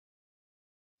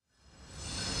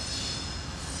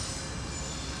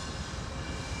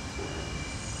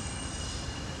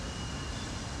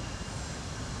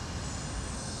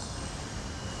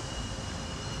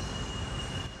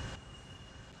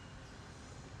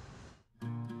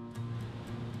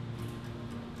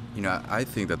I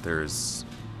think that there's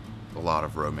a lot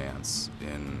of romance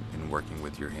in working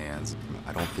with your hands.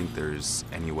 I don't think there's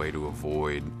any way to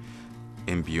avoid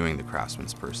imbuing the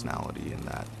craftsman's personality in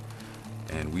that.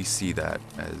 And we see that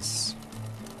as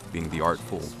being the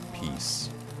artful piece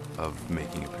of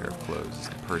making a pair of clothes.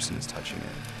 The person is touching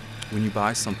it. When you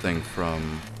buy something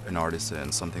from an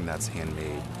artisan, something that's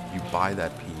handmade, you buy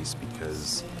that piece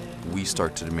because we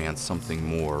start to demand something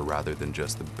more rather than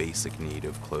just the basic need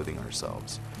of clothing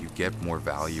ourselves. You get more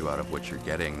value out of what you're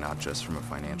getting, not just from a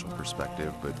financial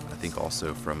perspective, but I think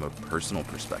also from a personal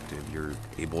perspective. You're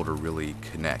able to really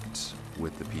connect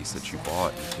with the piece that you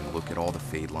bought. You can look at all the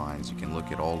fade lines, you can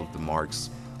look at all of the marks,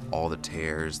 all the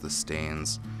tears, the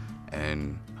stains,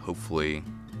 and hopefully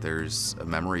there's a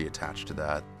memory attached to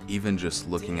that. Even just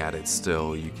looking at it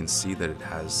still, you can see that it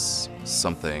has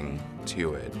something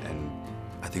to it, and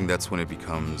I think that's when it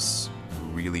becomes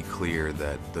really clear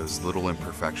that those little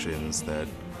imperfections that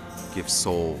give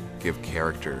soul, give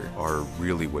character, are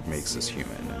really what makes us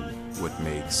human and what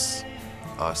makes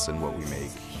us and what we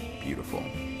make beautiful.